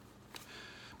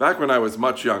back when I was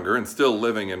much younger and still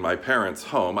living in my parents'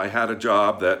 home, I had a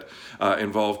job that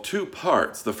involved two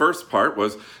parts. The first part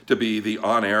was to be the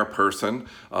on-air person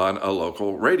on a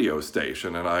local radio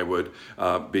station, and I would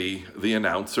be the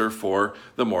announcer for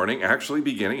the morning, actually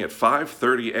beginning at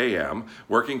 5:30 a.m.,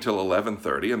 working till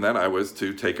 11:30, and then I was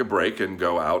to take a break and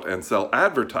go out and sell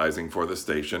advertising for the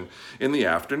station in the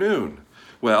afternoon.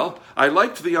 Well, I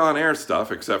liked the on-air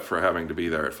stuff, except for having to be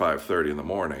there at 5:30 in the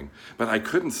morning, but I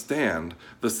couldn't stand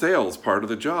the sales part of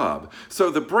the job.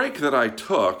 So the break that I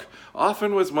took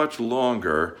often was much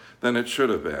longer than it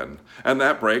should have been, and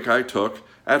that break I took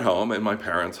at home in my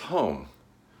parents' home.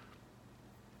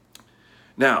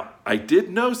 Now, I did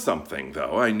know something,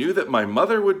 though. I knew that my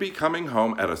mother would be coming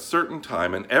home at a certain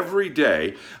time, and every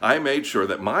day I made sure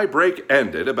that my break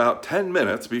ended about 10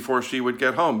 minutes before she would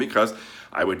get home, because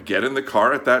I would get in the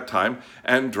car at that time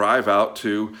and drive out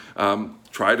to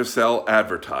try to sell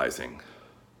advertising.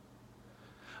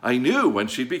 I knew when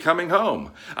she'd be coming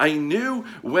home. I knew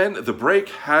when the break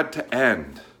had to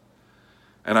end,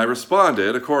 and I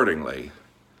responded accordingly.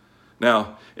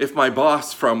 Now, if my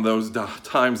boss from those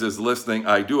times is listening,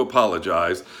 I do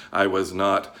apologize. I was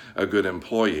not a good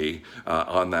employee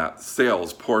on that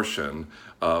sales portion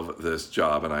of this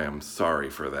job, and I am sorry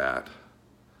for that.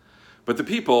 But the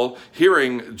people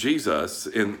hearing Jesus,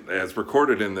 as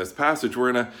recorded in this passage, were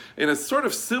in a sort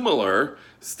of similar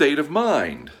state of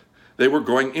mind. They were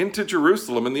going into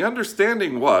Jerusalem, and the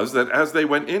understanding was that as they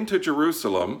went into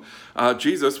Jerusalem,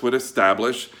 Jesus would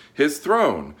establish his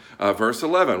throne. Verse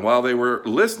 11, while they were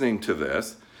listening to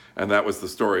this, and that was the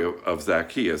story of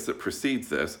Zacchaeus that precedes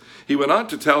this, he went on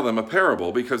to tell them a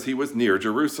parable because he was near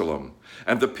Jerusalem.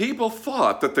 And the people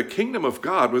thought that the kingdom of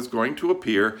God was going to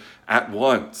appear at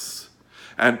once.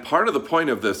 And part of the point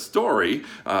of this story,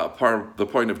 part of the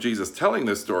point of Jesus telling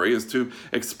this story, is to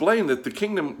explain that the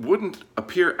kingdom wouldn't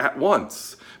appear at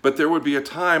once, but there would be a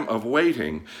time of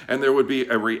waiting, and there would be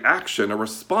a reaction, a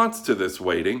response to this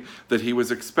waiting that he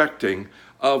was expecting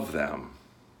of them.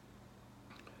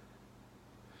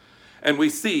 And we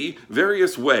see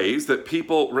various ways that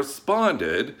people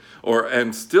responded,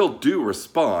 and still do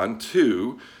respond,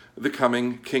 to the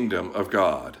coming kingdom of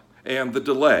God and the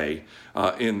delay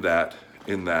in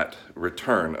that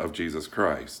return of Jesus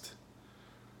Christ.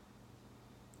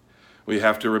 We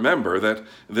have to remember that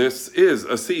this is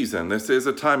a season, this is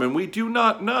a time, and we do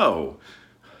not know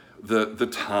the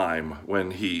time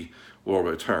when he will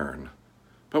return,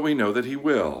 but we know that he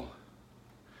will.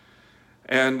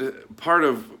 And part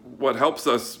of what helps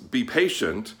us be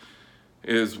patient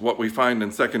is what we find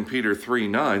in 2 Peter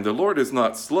 3:9. The Lord is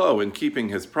not slow in keeping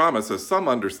his promise, as some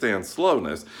understand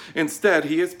slowness. Instead,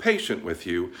 he is patient with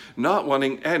you, not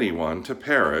wanting anyone to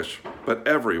perish, but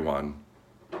everyone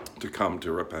to come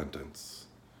to repentance.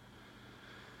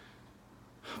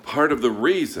 Part of the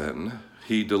reason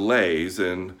he delays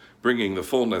in bringing the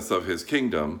fullness of his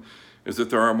kingdom is that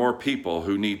there are more people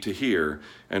who need to hear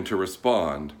and to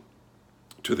respond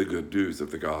to the good news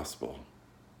of the gospel.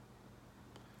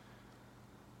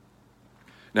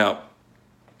 Now,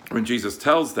 when Jesus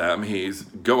tells them he's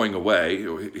going away,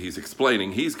 he's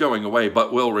explaining he's going away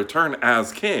but will return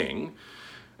as king,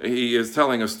 he is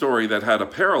telling a story that had a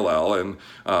parallel in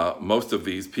most of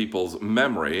these people's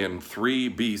memory. In 3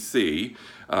 BC,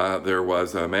 there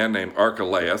was a man named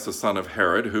Archelaus, a son of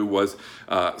Herod, who was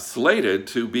slated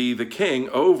to be the king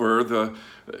over the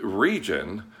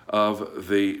region of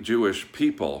the Jewish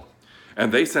people.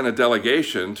 And they sent a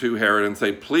delegation to Herod and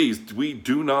said, please, we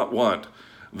do not want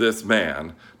this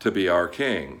man to be our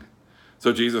king.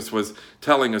 So Jesus was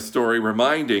telling a story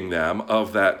reminding them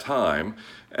of that time,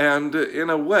 and in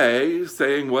a way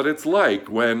saying what it's like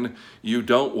when you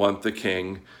don't want the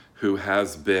king who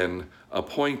has been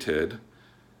appointed,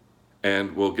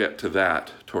 and we'll get to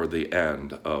that toward the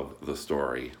end of the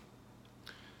story.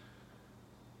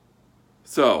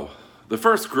 So, the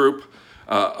first group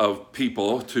of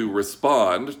people to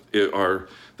respond are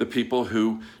the people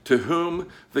to whom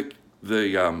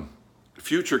the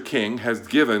future king has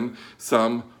given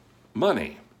some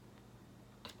money.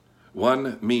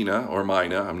 1 mina, or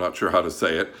mina, I'm not sure how to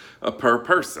say it, per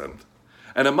person.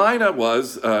 And a mina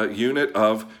was a unit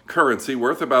of currency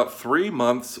worth about 3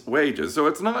 months' wages. So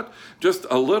it's not just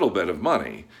a little bit of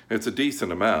money, it's a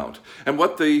decent amount. And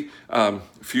what the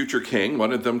future king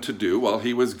wanted them to do while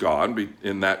he was gone,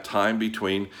 in that time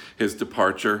between his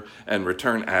departure and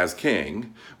return as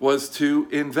king, was to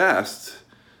invest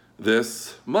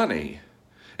this money.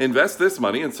 Invest this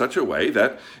money in such a way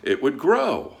that it would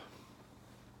grow.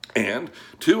 And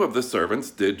 2 of the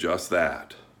servants did just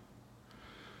that.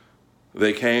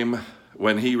 They came,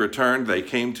 when he returned, they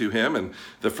came to him, and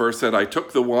the first said, I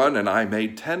took the 1 and I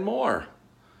made 10 more.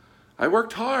 I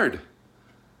worked hard.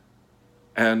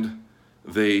 And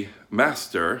the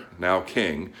master, now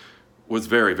king, was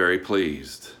very, very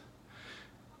pleased.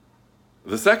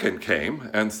 The second came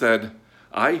and said,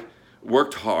 I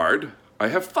worked hard. I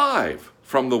have 5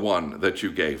 from the one that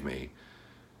you gave me.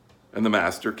 And the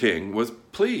master king was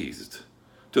pleased.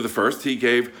 To the first, he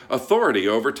gave authority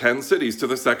over 10 cities. To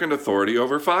the second, authority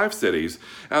over 5 cities.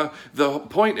 The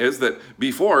point is that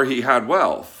before he had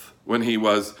wealth, when he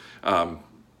was the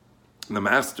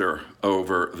master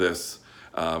over this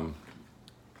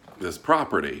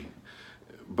property.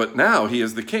 But now he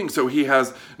is the king, so he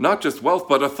has not just wealth,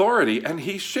 but authority, and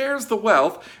he shares the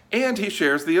wealth and he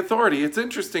shares the authority. It's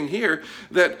interesting here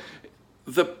that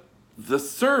the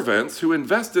servants who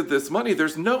invested this money,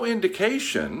 there's no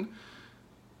indication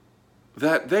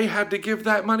that they had to give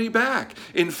that money back.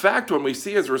 In fact, when we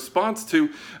see his response to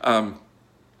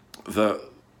the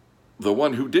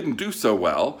one who didn't do so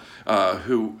well,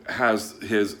 who has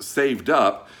his saved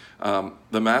up,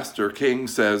 the master king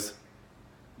says,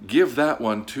 give that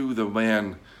one to the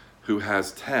man who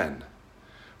has 10.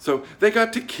 So they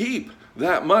got to keep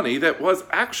that money that was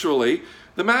actually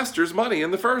the master's money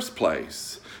in the first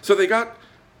place. So they got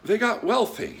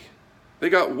wealthy. They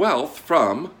got wealth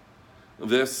from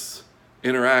this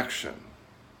interaction.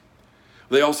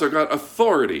 They also got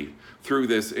authority through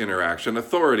this interaction,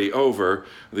 authority over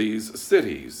these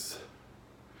cities.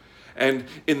 And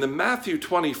in the Matthew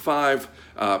 25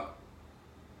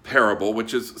 parable,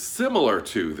 which is similar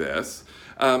to this,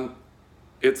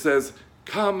 it says,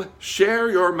 come share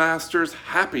your master's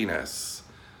happiness.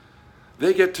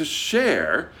 They get to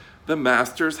share the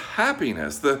master's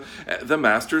happiness, the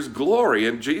master's glory.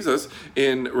 And Jesus,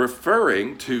 in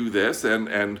referring to this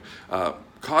and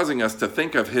causing us to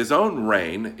think of his own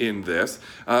reign in this,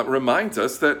 reminds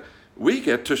us that we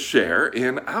get to share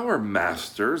in our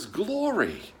master's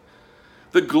glory.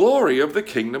 The glory of the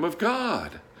kingdom of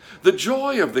God. The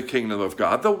joy of the kingdom of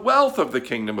God, the wealth of the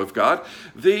kingdom of God,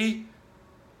 the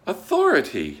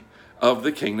authority of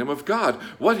the kingdom of God.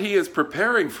 What he is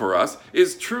preparing for us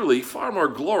is truly far more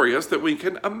glorious than we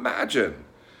can imagine.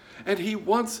 And he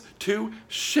wants to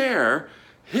share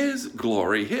his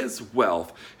glory, his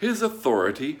wealth, his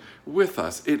authority with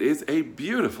us. It is a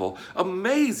beautiful,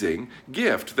 amazing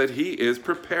gift that he is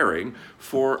preparing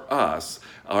for us,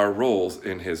 our roles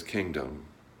in his kingdom.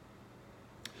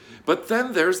 But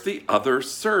then there's the other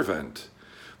servant,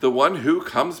 the one who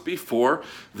comes before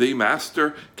the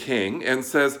master king and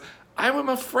says, I am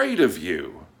afraid of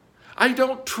you. I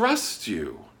don't trust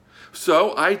you.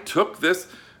 So I took this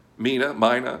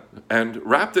mina, and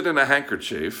wrapped it in a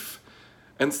handkerchief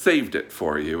and saved it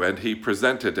for you. And he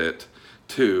presented it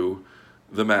to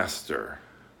the master,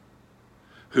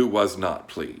 who was not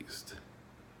pleased.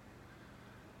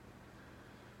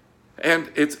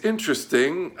 And it's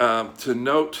interesting to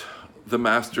note the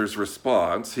master's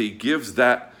response. He gives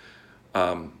that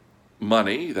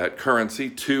money, that currency,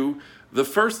 to the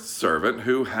first servant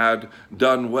who had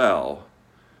done well.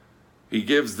 He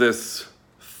gives this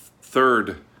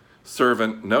third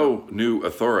servant no new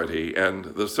authority, and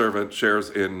the servant shares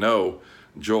in no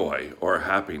joy or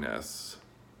happiness.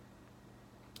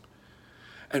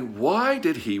 And why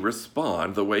did he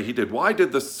respond the way he did? Why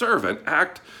did the servant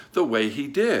act the way he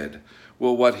did?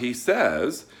 Well, what he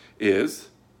says is,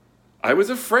 I was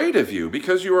afraid of you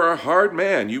because you are a hard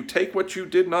man. You take what you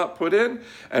did not put in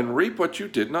and reap what you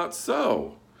did not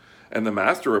sow. And the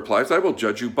master replies, I will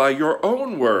judge you by your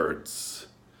own words.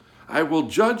 I will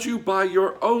judge you by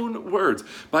your own words.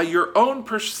 By your own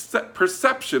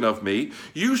perception of me,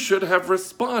 you should have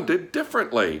responded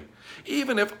differently,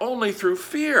 even if only through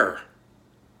fear.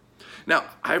 Now,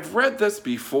 I've read this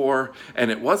before,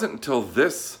 and it wasn't until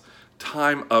this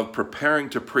time of preparing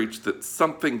to preach that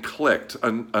something clicked,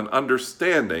 an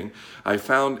understanding I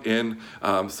found in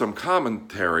some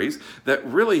commentaries that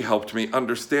really helped me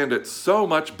understand it so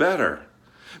much better.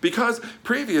 Because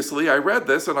previously I read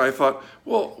this and I thought,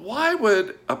 well, why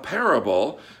would a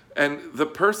parable and the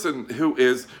person who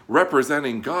is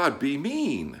representing God be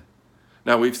mean?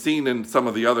 Now, we've seen in some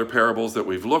of the other parables that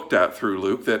we've looked at through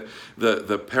Luke that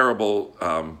the parable,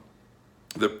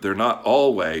 they're not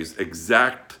always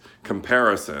exact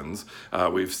comparisons.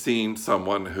 We've seen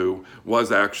someone who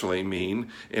was actually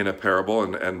mean in a parable,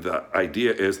 and the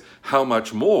idea is, how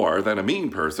much more than a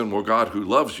mean person will God who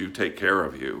loves you take care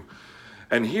of you?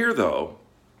 And here, though,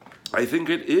 I think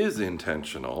it is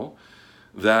intentional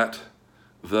that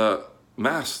the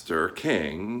Master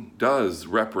King does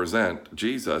represent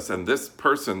Jesus, and this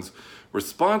person's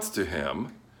response to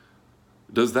him,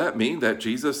 does that mean that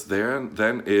Jesus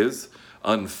then is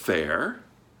unfair?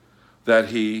 That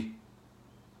he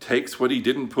takes what he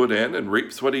didn't put in and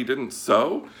reaps what he didn't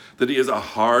sow? That he is a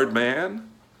hard man?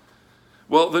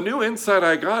 Well, the new insight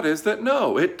I got is that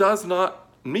no, it does not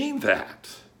mean that.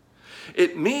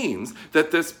 It means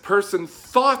that this person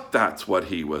thought that's what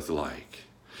he was like.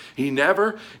 He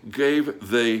never gave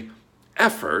the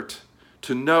effort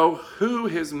to know who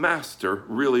his master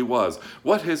really was,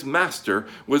 what his master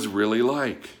was really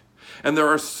like. And there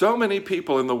are so many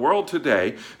people in the world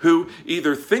today who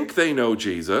either think they know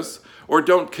Jesus or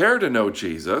don't care to know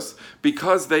Jesus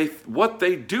because what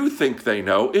they do think they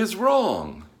know is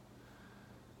wrong.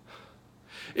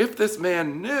 If this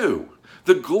man knew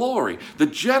the glory, the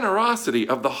generosity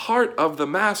of the heart of the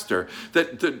master,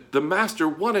 that the master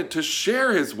wanted to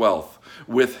share his wealth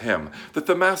with him, that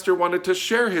the master wanted to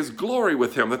share his glory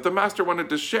with him, that the master wanted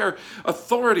to share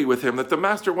authority with him, that the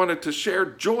master wanted to share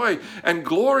joy and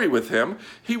glory with him,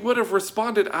 he would have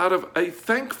responded out of a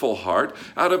thankful heart,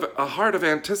 out of a heart of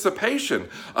anticipation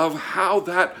of how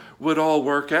that would all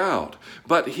work out.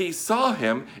 But he saw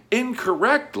him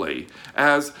incorrectly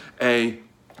as a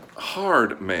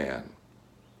hard man.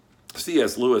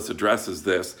 C.S. Lewis addresses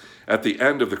this at the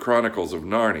end of the Chronicles of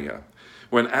Narnia,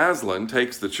 when Aslan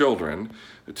takes the children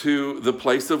to the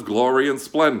place of glory and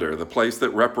splendor, the place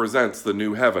that represents the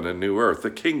new heaven and new earth, the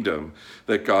kingdom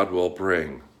that God will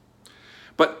bring.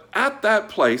 But at that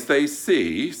place, they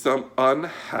see some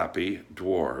unhappy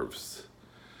dwarves.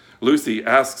 Lucy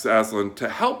asks Aslan to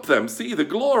help them see the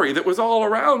glory that was all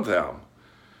around them.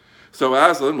 So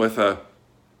Aslan, with a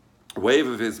wave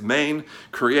of his mane,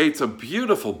 creates a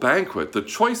beautiful banquet, the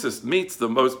choicest meats, the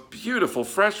most beautiful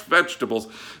fresh vegetables,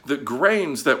 the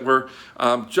grains that were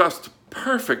just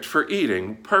perfect for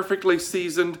eating, perfectly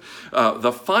seasoned,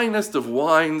 the finest of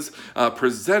wines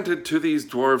presented to these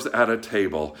dwarves at a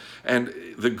table. And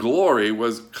the glory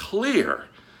was clear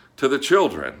to the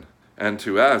children and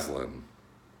to Aslan.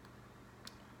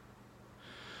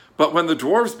 But when the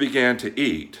dwarves began to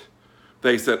eat,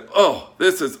 they said, "Oh,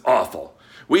 this is awful.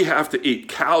 We have to eat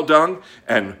cow dung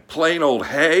and plain old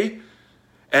hay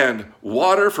and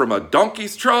water from a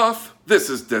donkey's trough. This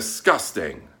is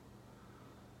disgusting."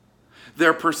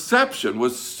 Their perception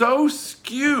was so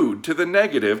skewed to the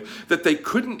negative that they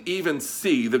couldn't even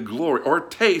see the glory or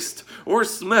taste or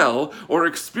smell or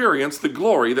experience the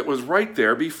glory that was right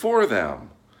there before them.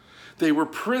 They were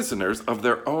prisoners of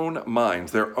their own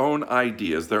minds, their own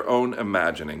ideas, their own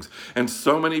imaginings. And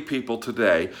so many people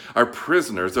today are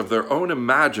prisoners of their own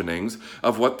imaginings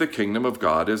of what the kingdom of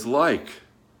God is like.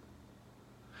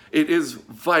 It is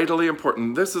vitally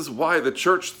important. This is why the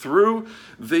church through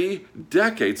the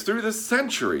decades, through the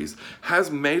centuries, has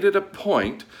made it a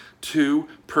point to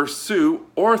pursue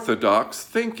orthodox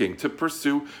thinking, to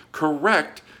pursue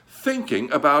correct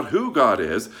thinking about who God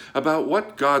is, about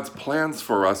what God's plans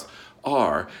for us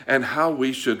are, and how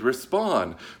we should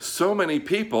respond. So many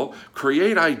people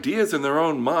create ideas in their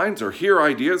own minds or hear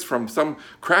ideas from some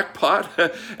crackpot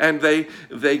and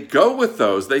they go with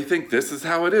those. They think this is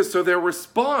how it is. So their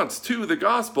response to the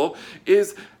gospel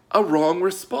is a wrong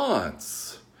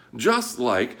response. Just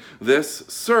like this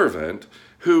servant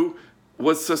who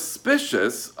was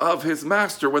suspicious of his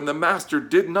master when the master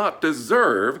did not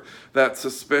deserve that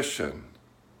suspicion.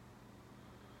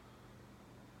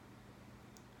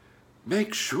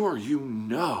 Make sure you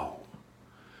know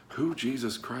who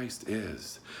Jesus Christ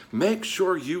is. Make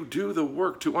sure you do the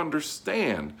work to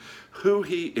understand who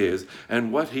he is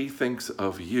and what he thinks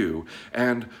of you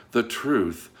and the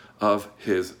truth of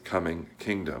his coming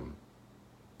kingdom.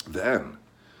 Then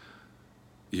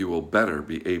you will better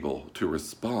be able to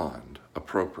respond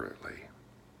appropriately.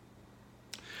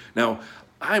 Now,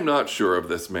 I'm not sure of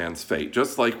this man's fate,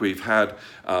 just like we've had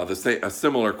a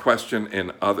similar question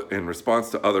in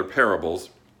response to other parables.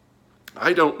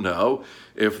 I don't know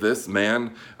if this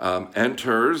man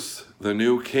enters the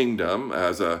new kingdom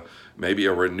as maybe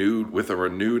with a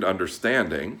renewed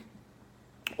understanding,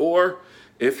 or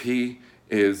if he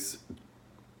is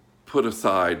put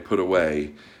aside, put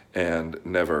away, and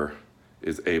never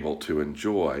is able to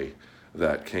enjoy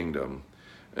that kingdom.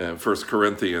 In 1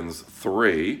 Corinthians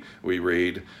 3, we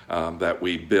read that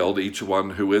we build, each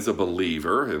one who is a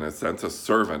believer, in a sense a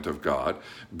servant of God,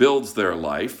 builds their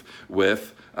life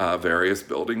with various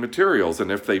building materials. And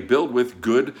if they build with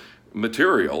good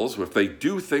materials, if they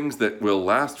do things that will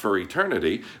last for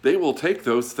eternity, they will take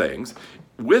those things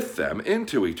with them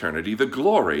into eternity, the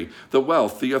glory, the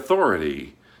wealth, the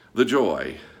authority, the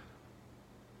joy.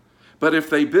 But if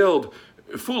they build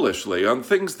foolishly on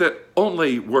things that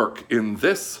only work in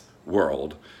this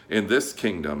world, in this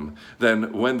kingdom,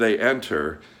 then when they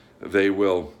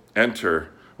will enter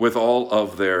with all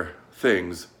of their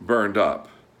things burned up.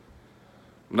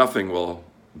 Nothing will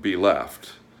be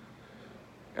left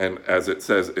And as it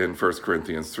says in 1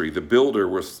 Corinthians 3, the builder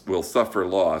will suffer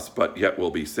loss, but yet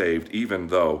will be saved, even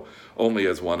though only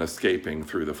as one escaping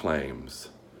through the flames.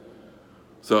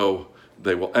 So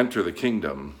they will enter the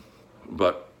kingdom,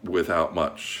 but without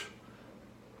much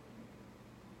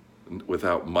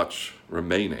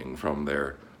remaining from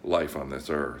their life on this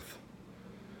earth.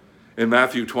 In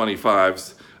Matthew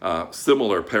 25's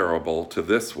similar parable to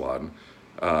this one,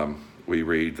 we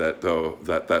read that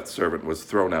that servant was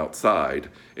thrown outside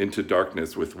into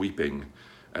darkness with weeping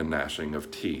and gnashing of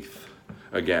teeth.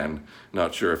 Again,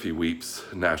 not sure if he weeps,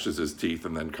 gnashes his teeth,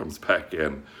 and then comes back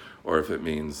in, or if it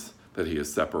means that he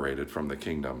is separated from the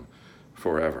kingdom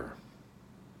forever.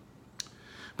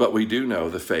 But we do know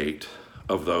the fate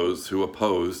of those who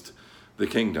opposed the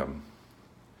kingdom.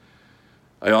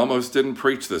 I almost didn't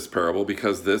preach this parable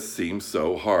because this seems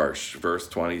so harsh. Verse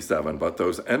 27, but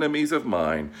those enemies of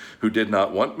mine who did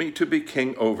not want me to be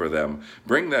king over them,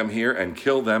 bring them here and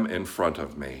kill them in front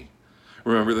of me.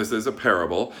 Remember, this is a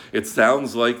parable. It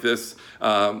sounds like this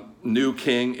new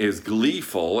king is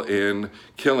gleeful in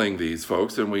killing these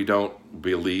folks, and we don't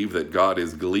believe that God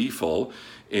is gleeful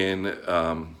in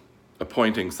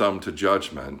appointing some to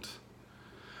judgment.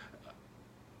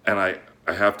 And I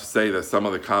have to say that some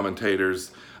of the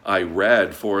commentators I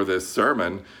read for this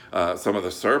sermon, some of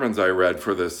the sermons I read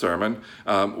for this sermon,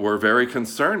 were very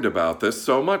concerned about this,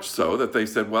 so much so that they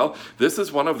said, well, this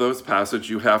is one of those passages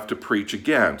you have to preach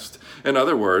against. In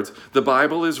other words, the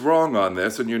Bible is wrong on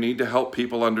this, and you need to help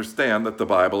people understand that the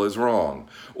Bible is wrong.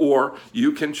 Or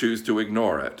you can choose to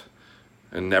ignore it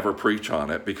and never preach on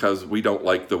it because we don't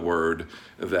like the word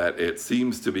that it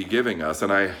seems to be giving us.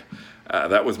 And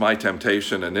that was my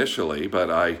temptation initially, but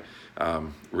I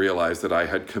realized that I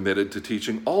had committed to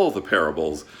teaching all the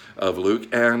parables of Luke,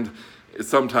 and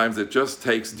sometimes it just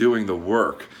takes doing the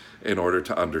work in order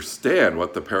to understand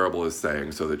what the parable is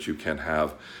saying so that you can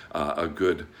have a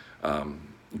good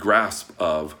grasp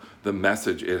of the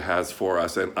message it has for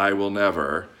us. And I will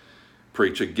never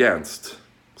preach against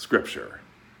Scripture.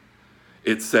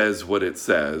 It says what it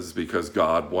says because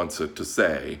God wants it to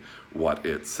say what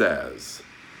it says.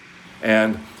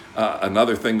 And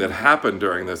another thing that happened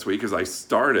during this week is I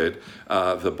started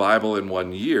the Bible in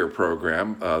 1 Year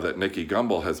program that Nikki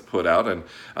Gumbel has put out, and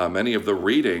many of the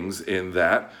readings in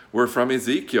that were from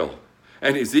Ezekiel.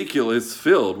 And Ezekiel is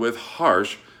filled with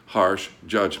harsh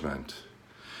judgment.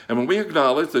 And when we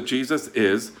acknowledge that Jesus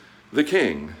is the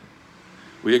King,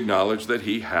 we acknowledge that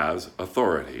he has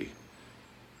authority.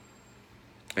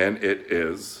 And it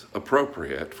is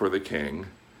appropriate for the King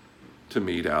to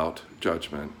mete out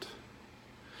judgment.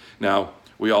 Now,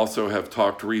 we also have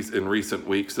talked in recent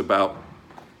weeks about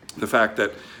the fact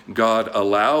that God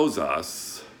allows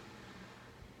us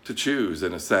to choose,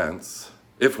 in a sense,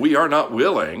 if we are not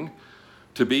willing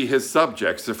to be his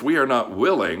subjects, if we are not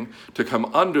willing to come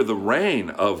under the reign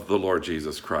of the Lord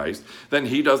Jesus Christ, then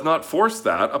he does not force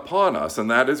that upon us. And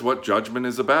that is what judgment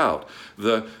is about.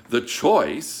 The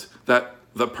choice that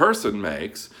the person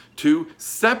makes to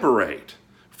separate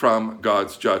from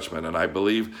God's judgment. And I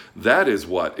believe that is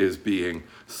what is being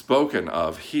spoken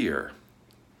of here.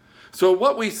 So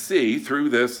what we see through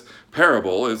this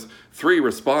parable is three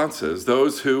responses.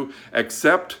 Those who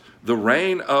accept the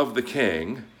reign of the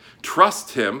King,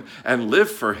 trust him and live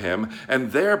for him,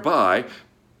 and thereby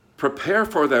prepare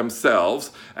for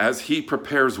themselves, as he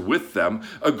prepares with them,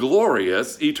 a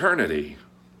glorious eternity.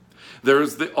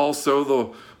 There's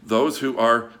also those who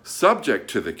are subject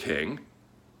to the King,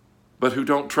 but who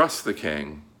don't trust the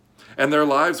King, and their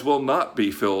lives will not be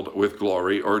filled with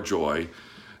glory or joy.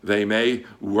 They may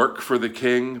work for the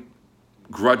King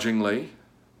grudgingly,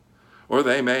 or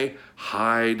they may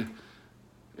hide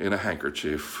in a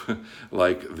handkerchief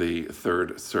like the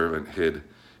third servant hid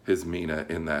his mina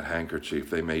in that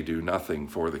handkerchief. They may do nothing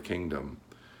for the kingdom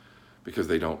because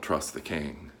they don't trust the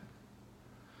King.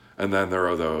 And then there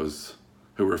are those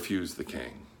who refuse the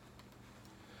King.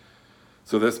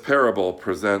 So this parable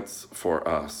presents for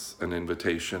us an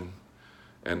invitation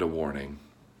and a warning,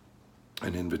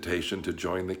 an invitation to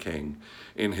join the King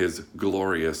in his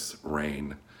glorious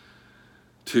reign,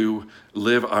 to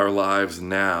live our lives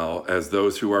now as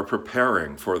those who are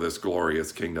preparing for this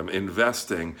glorious kingdom,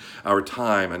 investing our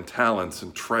time and talents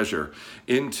and treasure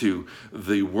into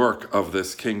the work of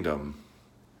this kingdom.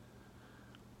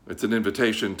 It's an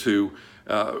invitation to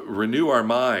renew our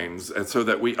minds, and so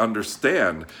that we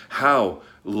understand how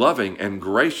loving and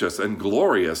gracious and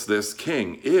glorious this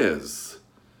King is.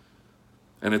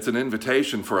 And it's an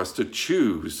invitation for us to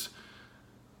choose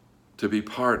to be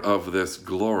part of this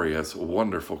glorious,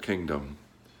 wonderful kingdom.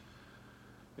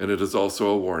 And it is also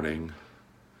a warning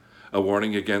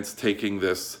against taking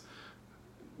this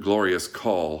glorious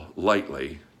call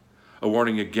lightly, a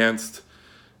warning against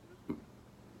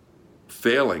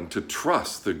failing to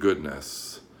trust the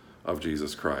goodness of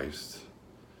Jesus Christ,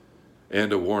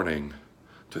 and a warning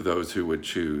to those who would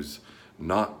choose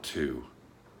not to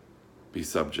be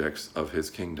subjects of his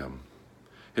kingdom.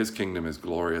 His kingdom is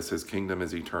glorious. His kingdom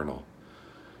is eternal.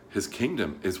 His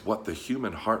kingdom is what the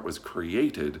human heart was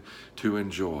created to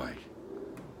enjoy.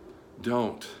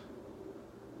 Don't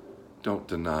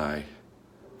deny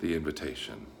the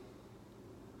invitation.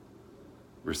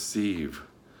 Receive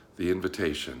the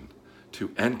invitation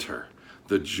to enter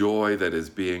the joy that is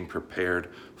being prepared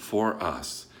for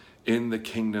us in the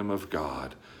kingdom of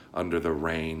God under the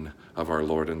reign of our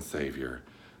Lord and Savior,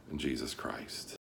 Jesus Christ.